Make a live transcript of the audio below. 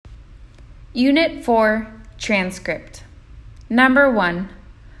Unit 4, Transcript. Number 1.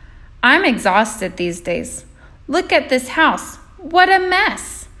 I'm exhausted these days. Look at this house. What a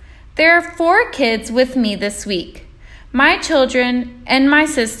mess. There are 4 kids with me this week. My children and my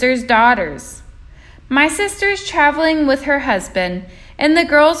sister's daughters. My sister's traveling with her husband, and the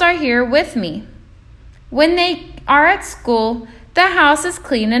girls are here with me. When they are at school, the house is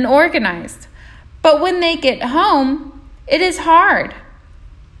clean and organized. But when they get home, it is hard.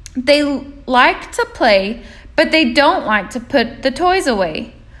 They like to play, but they don't like to put the toys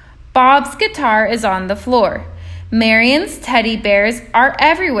away. Bob's guitar is on the floor. Marion's teddy bears are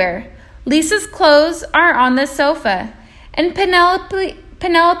everywhere. Lisa's clothes are on the sofa. And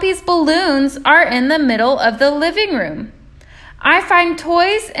Penelope's balloons are in the middle of the living room. I find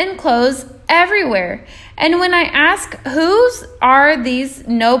toys and clothes everywhere. And when I ask whose are these,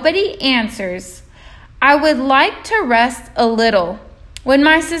 nobody answers. I would like to rest a little. When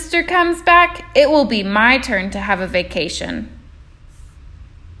my sister comes back, it will be my turn to have a vacation.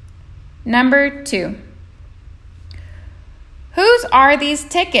 Number 2. Whose are these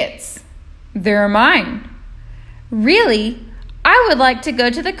tickets? They're mine. Really? I would like to go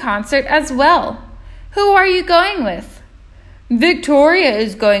to the concert as well. Who are you going with? Victoria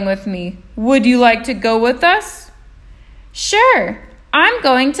is going with me. Would you like to go with us? Sure. I'm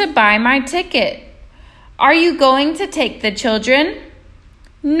going to buy my ticket. Are you going to take the children?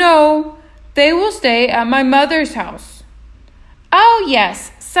 No, they will stay at my mother's house. Oh,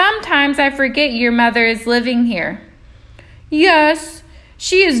 yes. Sometimes I forget your mother is living here. Yes,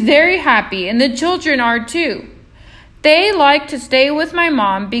 she is very happy, and the children are too. They like to stay with my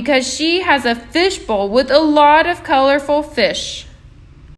mom because she has a fishbowl with a lot of colorful fish.